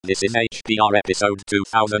This is HPR episode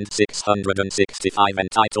 2665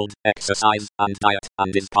 entitled Exercise and Diet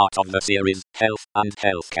and is part of the series Health and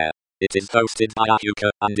Healthcare. It is hosted by Ahuka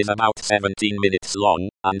and is about 17 minutes long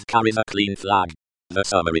and carries a clean flag. The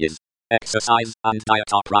summary is: exercise and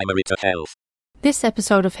diet are primary to health. This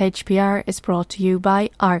episode of HPR is brought to you by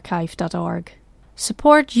archive.org.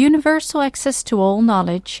 Support universal access to all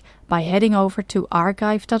knowledge by heading over to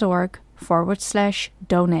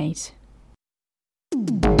archive.org/donate.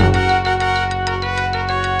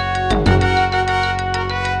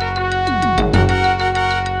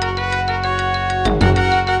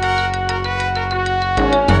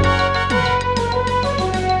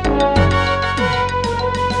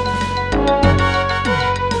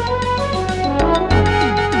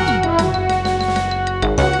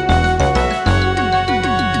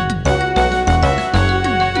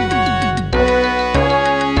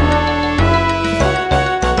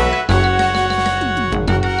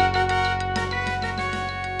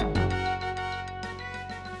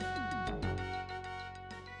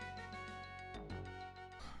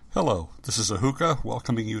 Hello, this is Ahuka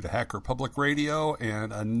welcoming you to Hacker Public Radio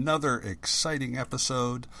and another exciting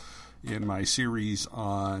episode in my series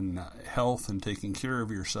on health and taking care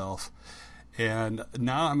of yourself. And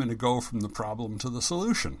now I'm going to go from the problem to the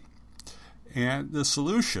solution. And the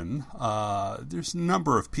solution, there's a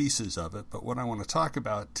number of pieces of it, but what I want to talk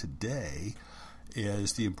about today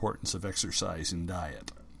is the importance of exercise and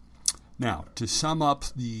diet. Now, to sum up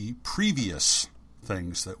the previous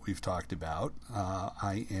things that we've talked about,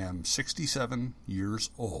 I am 67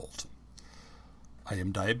 years old. I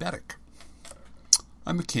am diabetic.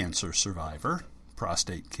 I'm a cancer survivor,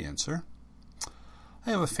 prostate cancer.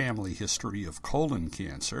 I have a family history of colon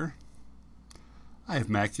cancer. I have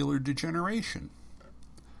macular degeneration.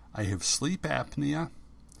 I have sleep apnea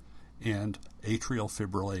and atrial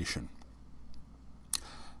fibrillation.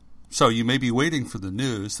 So you may be waiting for the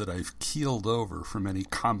news that I've keeled over from any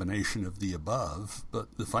combination of the above,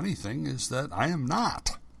 but the funny thing is that I am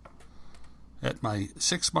not. At my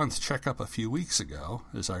 6-month checkup a few weeks ago,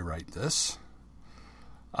 as I write this,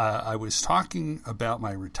 I was talking about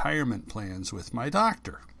my retirement plans with my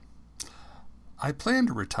doctor. I plan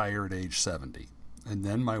to retire at age 70, and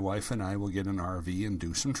then my wife and I will get an RV and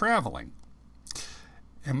do some traveling.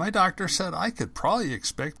 And my doctor said I could probably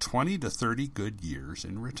expect 20 to 30 good years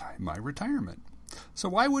in my retirement. So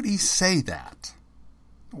why would he say that?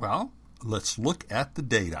 Well, let's look at the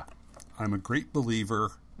data. I'm a great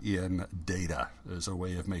believer in data as a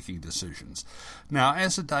way of making decisions. Now,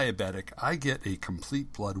 as a diabetic, I get a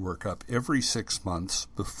complete blood workup every 6 months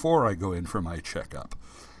before I go in for my checkup.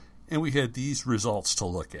 And we had these results to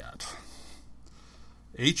look at.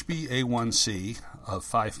 HbA1c of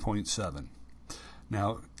 5.7.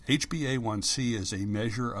 Now, HbA1c is a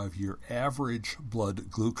measure of your average blood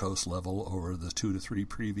glucose level over the 2 to 3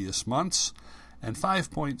 previous months, and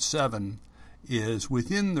 5.7 is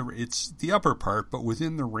it's the upper part, but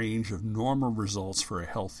within the range of normal results for a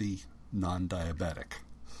healthy non-diabetic.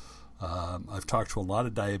 I've talked to a lot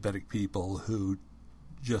of diabetic people who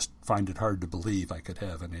just find it hard to believe I could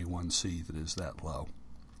have an A1C that is that low.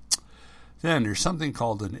 Then there's something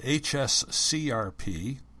called an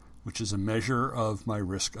HSCRP, which is a measure of my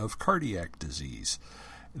risk of cardiac disease.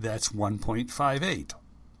 That's 1.58.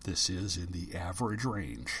 This is in the average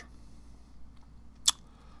range.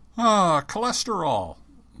 Cholesterol.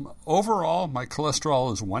 Overall, my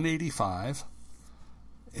cholesterol is 185,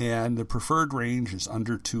 and the preferred range is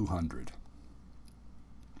under 200.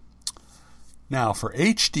 Now, for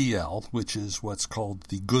HDL, which is what's called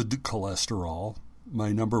the good cholesterol,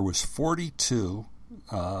 my number was 42.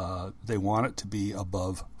 They want it to be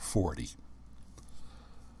above 40.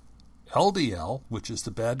 LDL, which is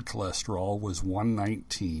the bad cholesterol, was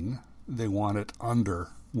 119. They want it under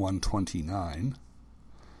 129.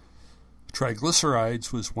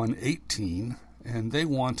 Triglycerides was 118, and they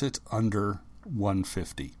want it under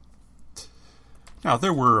 150. Now,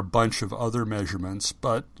 there were a bunch of other measurements,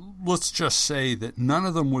 but let's just say that none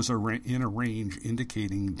of them was in a range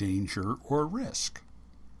indicating danger or risk.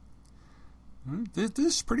 This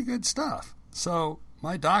is pretty good stuff. So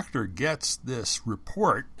my doctor gets this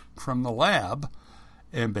report from the lab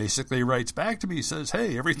and basically writes back to me, says,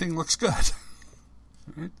 hey, everything looks good.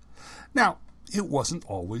 Right? Now, it wasn't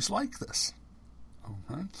always like this.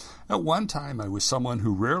 Okay? At one time, I was someone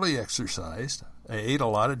who rarely exercised. I ate a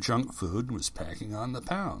lot of junk food and was packing on the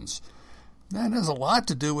pounds. That has a lot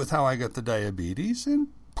to do with how I got the diabetes and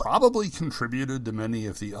probably contributed to many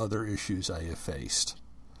of the other issues I have faced.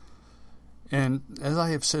 And as I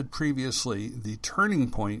have said previously, the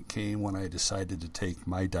turning point came when I decided to take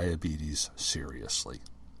my diabetes seriously.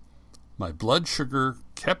 My blood sugar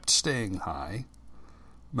kept staying high,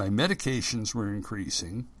 my medications were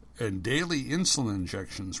increasing, and daily insulin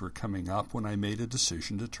injections were coming up when I made a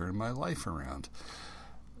decision to turn my life around.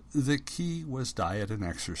 The key was diet and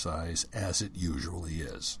exercise, as it usually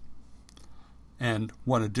is. And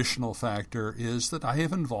one additional factor is that I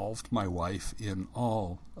have involved my wife in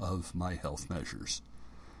all of my health measures.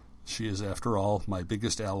 She is, after all, my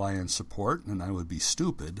biggest ally and support, and I would be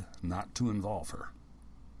stupid not to involve her.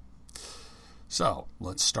 So,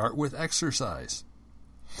 let's start with exercise.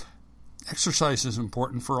 Exercise is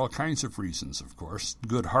important for all kinds of reasons, of course.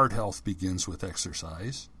 Good heart health begins with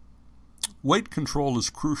exercise. Weight control is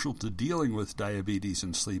crucial to dealing with diabetes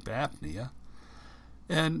and sleep apnea.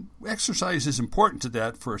 And exercise is important to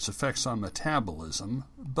that for its effects on metabolism,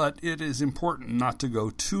 but it is important not to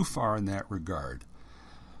go too far in that regard.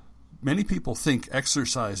 Many people think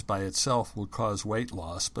exercise by itself will cause weight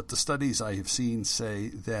loss, but the studies I have seen say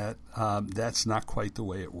that that's not quite the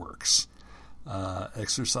way it works.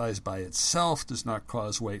 Exercise by itself does not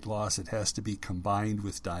cause weight loss. It has to be combined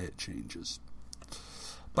with diet changes.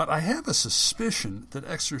 But I have a suspicion that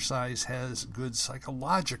exercise has good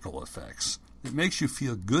psychological effects. It makes you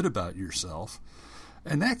feel good about yourself,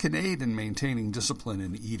 and that can aid in maintaining discipline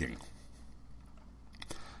in eating.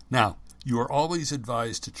 Now, you are always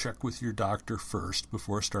advised to check with your doctor first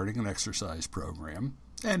before starting an exercise program,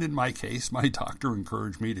 and in my case, my doctor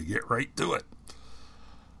encouraged me to get right to it.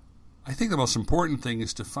 I think the most important thing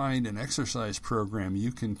is to find an exercise program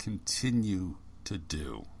you can continue to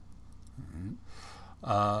do.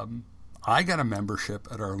 I got a membership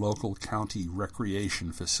at our local county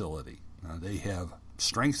recreation facility. They have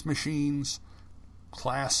strength machines,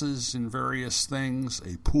 classes in various things,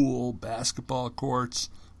 a pool, basketball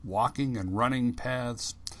courts, walking and running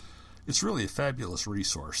paths. It's really a fabulous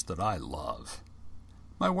resource that I love.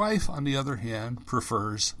 My wife, on the other hand,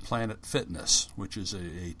 prefers Planet Fitness, which is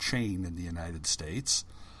a chain in the United States.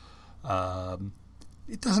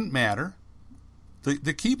 It doesn't matter.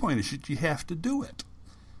 The key point is that you have to do it.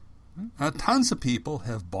 Tons of people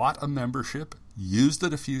have bought a membership, used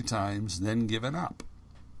it a few times, then given up.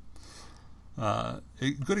 A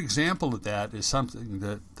good example of that is something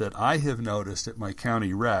that I have noticed at my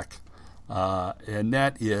county rec, and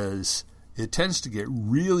that is it tends to get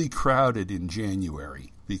really crowded in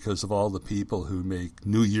January because of all the people who make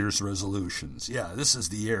New Year's resolutions. Yeah, this is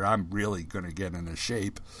the year I'm really going to get into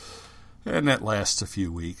shape, and that lasts a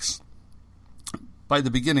few weeks. By the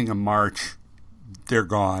beginning of March, they're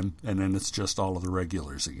gone, and then it's just all of the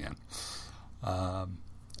regulars again. And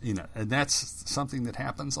that's something that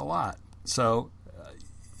happens a lot. So,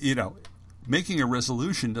 making a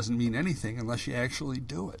resolution doesn't mean anything unless you actually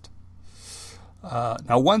do it.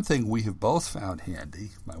 Now, one thing we have both found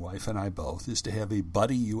handy, my wife and I both, is to have a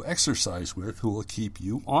buddy you exercise with who will keep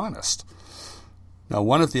you honest. Now,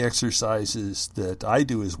 one of the exercises that I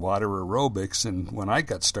do is water aerobics, and when I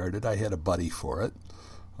got started, I had a buddy for it.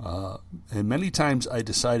 And many times I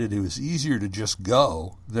decided it was easier to just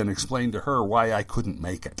go than explain to her why I couldn't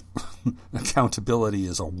make it. Accountability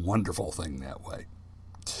is a wonderful thing that way.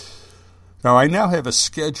 Now, I now have a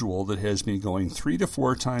schedule that has me going 3 to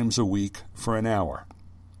 4 times a week for an hour.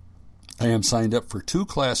 I am signed up for 2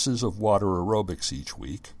 classes of water aerobics each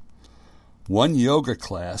week, 1 yoga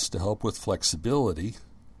class to help with flexibility,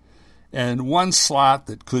 and 1 slot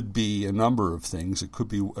that could be a number of things. It could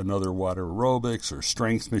be another water aerobics or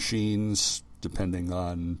strength machines, depending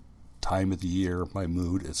on time of the year, my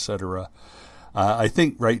mood, etc. I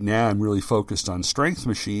think right now I'm really focused on strength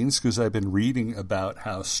machines because I've been reading about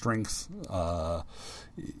how strength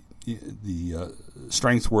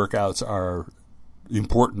workouts are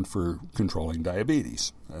important for controlling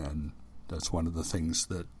diabetes, and that's one of the things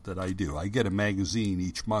that I do. I get a magazine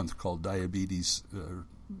each month called Diabetes.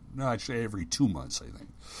 Actually every 2 months, I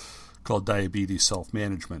think, called Diabetes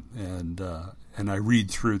Self-Management, and I read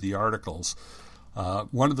through the articles.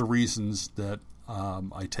 One of the reasons that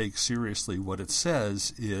I take seriously what it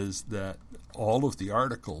says is that all of the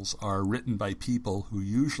articles are written by people who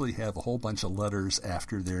usually have a whole bunch of letters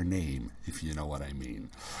after their name, if you know what I mean.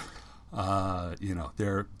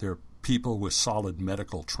 They're people with solid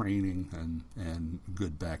medical training and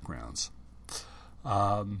good backgrounds.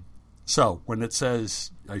 So when it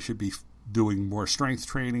says I should be doing more strength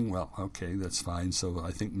training, well, okay, that's fine. So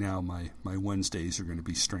I think now my Wednesdays are going to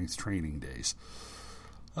be strength training days.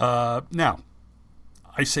 Now,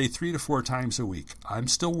 I say 3 to 4 times a week. I'm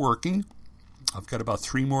still working. I've got about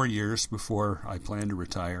 3 more years before I plan to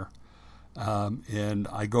retire. And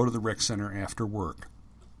I go to the rec center after work.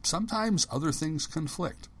 Sometimes other things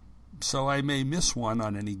conflict, so I may miss one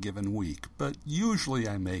on any given week, but usually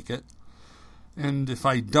I make it. and if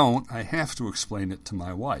I don't, I have to explain it to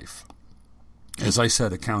my wife. As I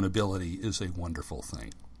said, accountability is a wonderful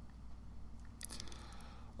thing.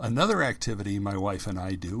 Another activity my wife and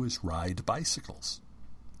I do is ride bicycles.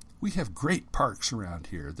 We have great parks around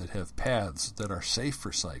here that have paths that are safe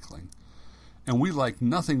for cycling, and we like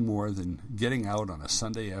nothing more than getting out on a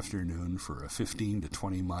Sunday afternoon for a 15 to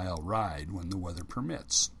 20 mile ride when the weather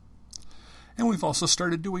permits. And we've also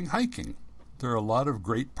started doing hiking. There are a lot of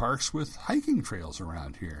great parks with hiking trails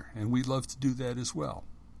around here, and we love to do that as well.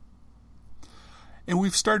 And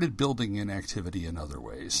we've started building in activity in other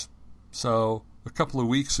ways. So a couple of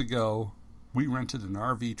weeks ago, we rented an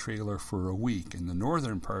RV trailer for a week in the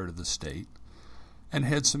northern part of the state and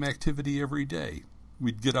had some activity every day.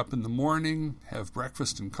 We'd get up in the morning, have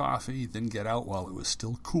breakfast and coffee, then get out while it was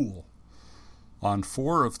still cool. On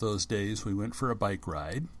 4 of those days, we went for a bike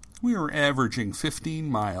ride. We were averaging 15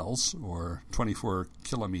 miles, or 24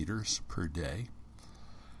 kilometers per day.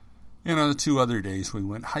 And on the 2 other days, we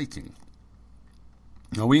went hiking.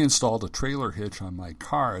 Now, we installed a trailer hitch on my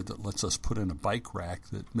car that lets us put in a bike rack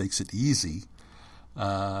that makes it easy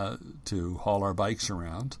to haul our bikes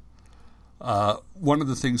around. One of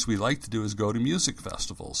the things we like to do is go to music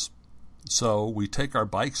festivals. So we take our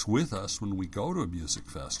bikes with us when we go to a music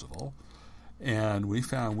festival, and we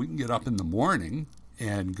found we can get up in the morning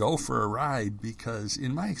and go for a ride because,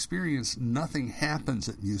 in my experience, nothing happens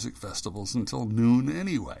at music festivals until noon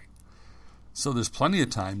anyway. So there's plenty of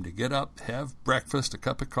time to get up, have breakfast, a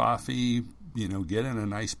cup of coffee, get in a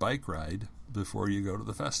nice bike ride before you go to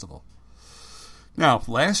the festival. Now,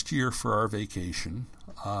 last year for our vacation,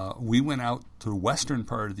 we went out to the western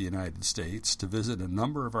part of the United States to visit a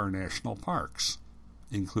number of our national parks,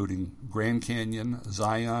 including Grand Canyon,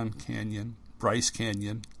 Zion Canyon, Bryce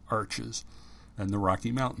Canyon, Arches, and the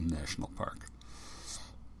Rocky Mountain National Park.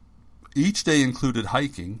 Each day included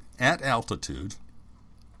hiking at altitude.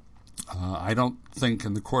 I don't think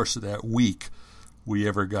in the course of that week we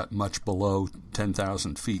ever got much below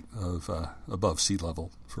 10,000 feet of above sea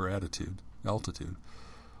level for altitude.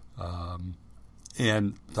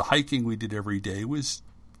 And the hiking we did every day was,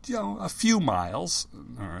 a few miles.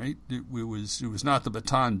 All right, it was not the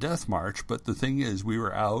Bataan Death March, but the thing is, we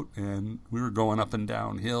were out and we were going up and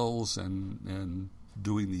down hills and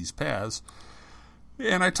doing these paths.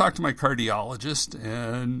 And I talked to my cardiologist,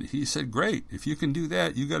 and he said, "Great, if you can do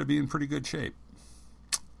that, you got to be in pretty good shape."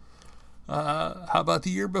 How about the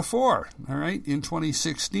year before? All right, in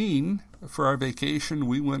 2016, for our vacation,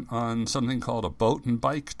 we went on something called a boat and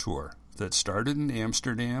bike tour that started in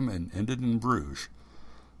Amsterdam and ended in Bruges.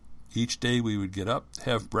 Each day we would get up,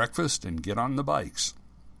 have breakfast, and get on the bikes.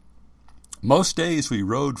 Most days we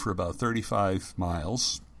rode for about 35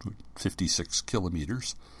 miles, 56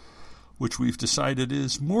 kilometers, which we've decided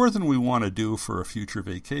is more than we want to do for a future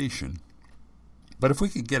vacation. But if we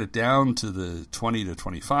could get it down to the 20 to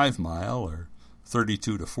 25 mile or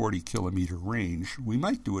 32 to 40 kilometer range, we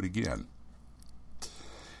might do it again.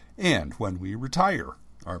 And when we retire,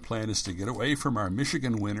 our plan is to get away from our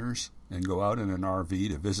Michigan winters and go out in an RV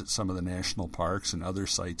to visit some of the national parks and other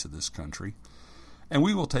sites of this country. And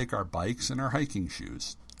we will take our bikes and our hiking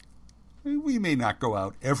shoes. We may not go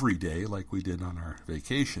out every day like we did on our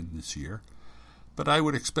vacation this year, but I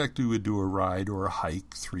would expect we would do a ride or a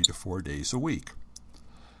hike 3 to 4 days a week.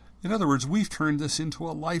 In other words, we've turned this into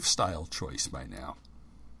a lifestyle choice by now.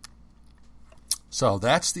 So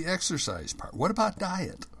that's the exercise part. What about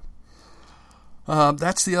diet?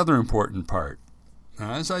 That's the other important part.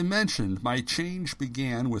 Now, as I mentioned, my change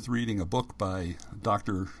began with reading a book by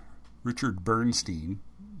Dr. Richard Bernstein,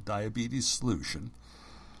 Diabetes Solution,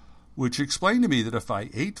 which explained to me that if I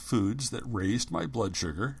ate foods that raised my blood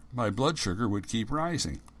sugar would keep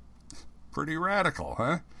rising. Pretty radical,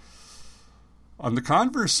 huh? On the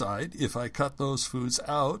converse side, if I cut those foods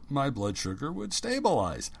out, my blood sugar would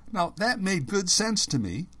stabilize. Now, that made good sense to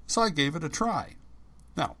me, so I gave it a try.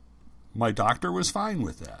 Now, my doctor was fine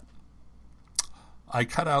with that. I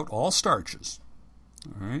cut out all starches.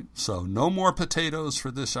 All right, so no more potatoes for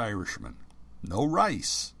this Irishman. No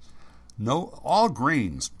rice. No, all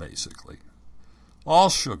grains, basically. All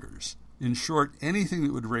sugars. In short, anything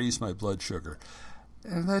that would raise my blood sugar.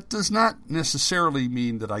 And that does not necessarily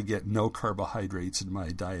mean that I get no carbohydrates in my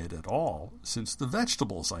diet at all, since the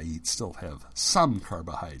vegetables I eat still have some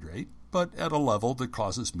carbohydrate, but at a level that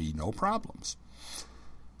causes me no problems.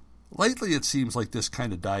 Lately, it seems like this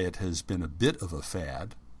kind of diet has been a bit of a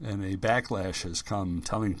fad, and a backlash has come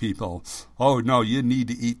telling people, oh, no, you need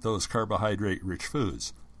to eat those carbohydrate-rich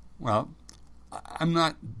foods. Well, I'm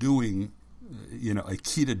not doing, a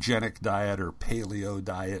ketogenic diet or paleo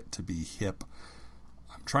diet to be hip.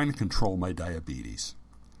 I'm trying to control my diabetes.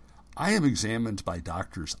 I am examined by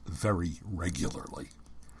doctors very regularly.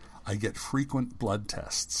 I get frequent blood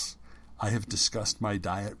tests. I have discussed my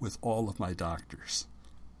diet with all of my doctors.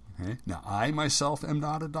 Okay? Now, I myself am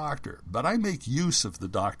not a doctor, but I make use of the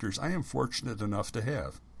doctors I am fortunate enough to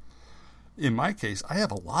have. In my case, I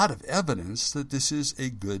have a lot of evidence that this is a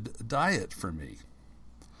good diet for me.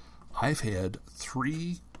 I've had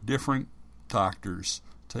 3 different doctors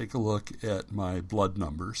take a look at my blood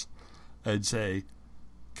numbers and say,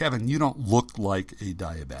 Kevin, you don't look like a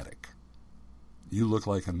diabetic. You look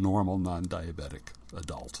like a normal, non-diabetic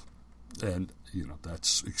adult. And,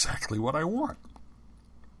 that's exactly what I want.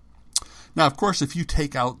 Now, of course, if you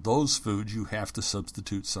take out those foods, you have to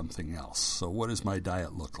substitute something else. So what does my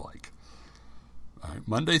diet look like? All right,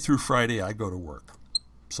 Monday through Friday, I go to work.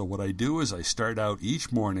 So what I do is I start out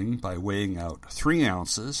each morning by weighing out 3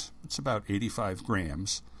 ounces, it's about 85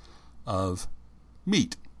 grams, of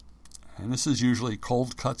meat. And this is usually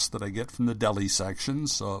cold cuts that I get from the deli section,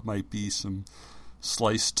 so it might be some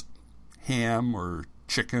sliced ham or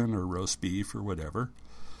chicken or roast beef or whatever.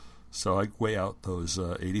 So I weigh out those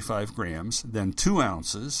 85 grams. Then 2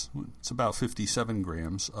 ounces, it's about 57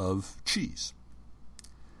 grams of cheese.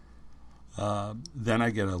 Then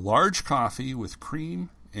I get a large coffee with cream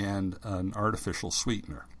and an artificial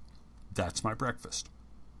sweetener. That's my breakfast.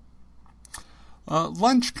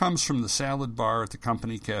 Lunch comes from the salad bar at the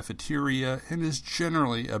company cafeteria and is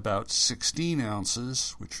generally about 16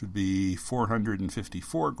 ounces, which would be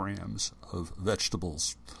 454 grams of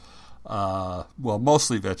vegetables.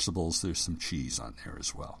 Mostly vegetables. There's some cheese on there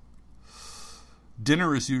as well.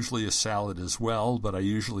 Dinner is usually a salad as well, but I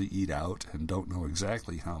usually eat out and don't know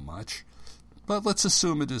exactly how much. But let's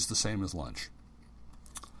assume it is the same as lunch.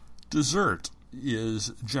 Dessert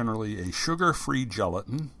is generally a sugar-free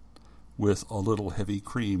gelatin with a little heavy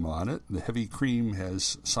cream on it. The heavy cream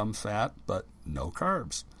has some fat, but no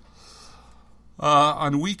carbs.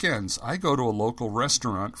 On weekends, I go to a local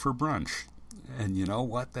restaurant for brunch. And you know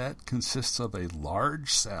what? That consists of a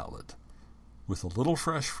large salad with a little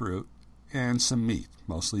fresh fruit and some meat,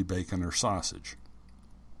 mostly bacon or sausage.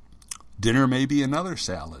 Dinner may be another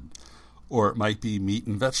salad, or it might be meat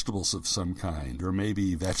and vegetables of some kind, or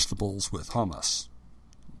maybe vegetables with hummus,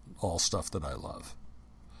 all stuff that I love.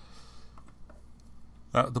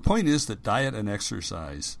 The point is that diet and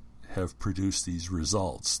exercise have produced these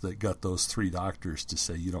results that got those 3 doctors to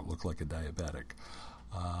say you don't look like a diabetic.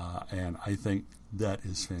 And I think that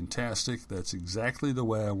is fantastic. That's exactly the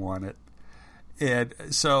way I want it. And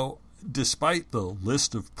so despite the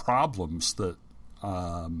list of problems that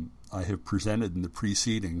I have presented in the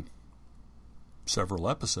preceding several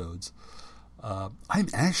episodes, I'm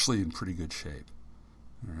actually in pretty good shape.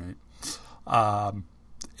 All right.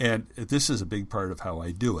 And this is a big part of how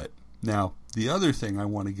I do it. Now, the other thing I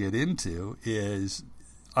want to get into is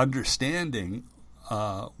understanding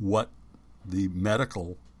what the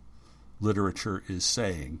medical literature is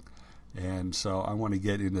saying. And so I want to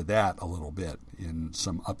get into that a little bit in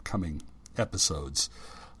some upcoming episodes,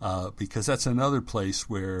 because that's another place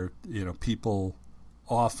where, people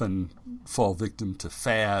often fall victim to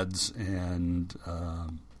fads and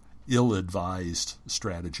ill-advised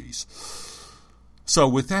strategies. So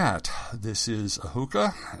with that, this is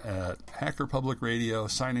Ahuka at Hacker Public Radio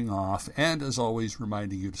signing off, and as always,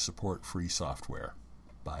 reminding you to support free software.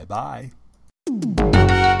 Bye-bye.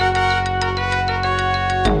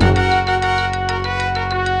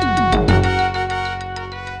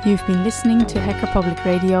 You've been listening to Hacker Public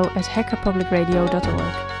Radio at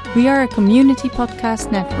hackerpublicradio.org. We are a community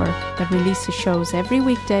podcast network that releases shows every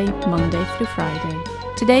weekday, Monday through Friday.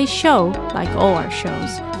 Today's show, like all our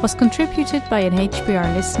shows, was contributed by an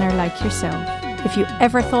HPR listener like yourself. If you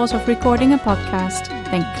ever thought of recording a podcast,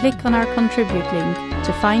 then click on our contribute link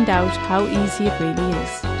to find out how easy it really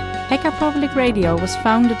is. Hacker Public Radio was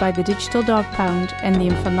founded by the Digital Dog Pound and the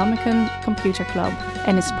Infonomicon Computer Club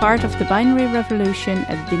and is part of the binary revolution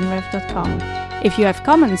at binrev.com. If you have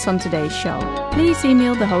comments on today's show, please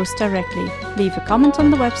email the host directly, leave a comment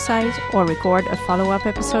on the website, or record a follow-up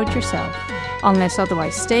episode yourself. Unless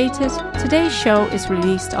otherwise stated, today's show is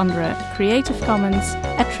released under a Creative Commons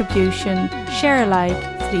Attribution Share Alike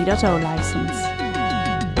 3.0 license.